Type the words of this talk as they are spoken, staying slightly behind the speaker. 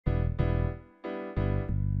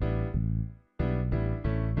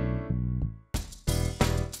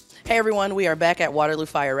Hey everyone, we are back at Waterloo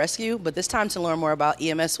Fire Rescue, but this time to learn more about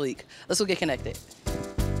EMS Week. Let's go get connected.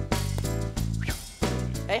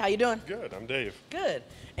 Hey, how you doing? Good, I'm Dave. Good.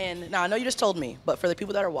 And now I know you just told me, but for the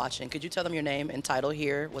people that are watching, could you tell them your name and title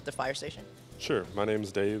here with the fire station? Sure, my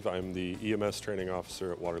name's Dave. I'm the EMS training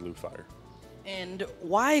officer at Waterloo Fire. And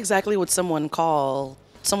why exactly would someone call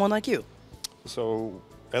someone like you? So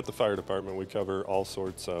at the fire department, we cover all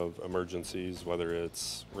sorts of emergencies, whether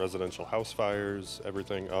it's residential house fires,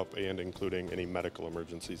 everything up and including any medical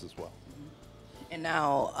emergencies as well. And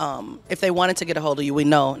now, if they wanted to get a hold of you, we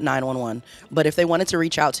know 911, but if they wanted to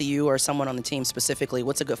reach out to you or someone on the team specifically,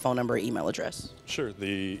 what's a good phone number or email address? Sure,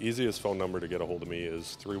 the easiest phone number to get a hold of me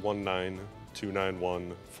is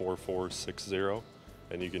 319-291-4460,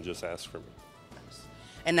 and you can just ask for me.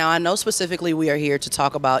 And now I know specifically we are here to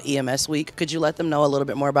talk about EMS Week. Could you let them know a little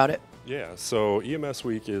bit more about it? Yeah, so EMS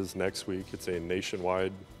Week is next week. It's a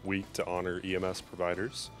nationwide week to honor EMS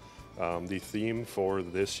providers. The theme for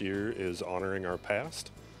this year is honoring our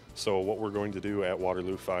past. So what we're going to do at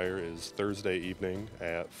Waterloo Fire is Thursday evening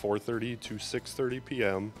at 4:30 to 6:30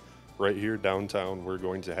 p.m. right here downtown. We're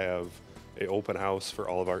going to have an open house for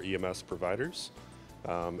all of our EMS providers.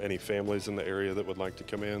 Any families in the area that would like to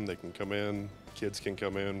come in, they can come in. Kids can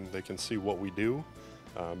come in. They can see what we do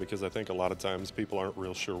because I think a lot of times people aren't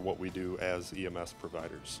real sure what we do as EMS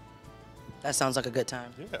providers. That sounds like a good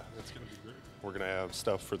time. Yeah, it's going to be great. We're going to have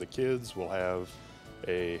stuff for the kids. We'll have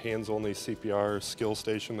a hands-only CPR skill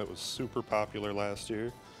station that was super popular last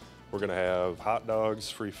year. We're going to have hot dogs,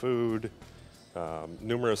 free food,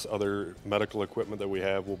 numerous other medical equipment that we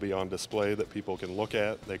have will be on display that people can look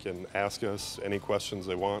at. They can ask us any questions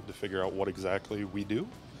they want to figure out what exactly we do.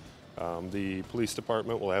 The police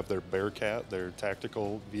department will have their Bearcat, their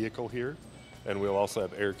tactical vehicle here, and we'll also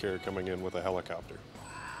have air care coming in with a helicopter.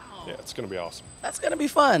 Yeah, it's going to be awesome. That's going to be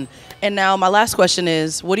fun. And now my last question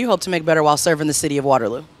is, what do you hope to make better while serving the city of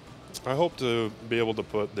Waterloo? I hope to be able to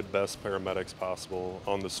put the best paramedics possible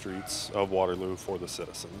on the streets of Waterloo for the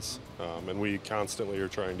citizens. And we constantly are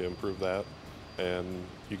trying to improve that. And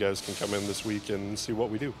you guys can come in this week and see what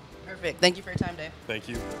we do. Perfect. Thank you for your time, Dave. Thank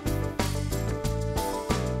you.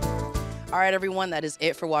 All right, everyone, that is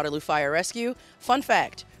it for Waterloo Fire Rescue. Fun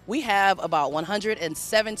fact, we have about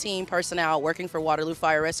 117 personnel working for Waterloo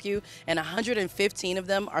Fire Rescue, and 115 of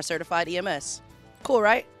them are certified EMS. Cool,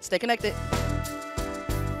 right? Stay connected.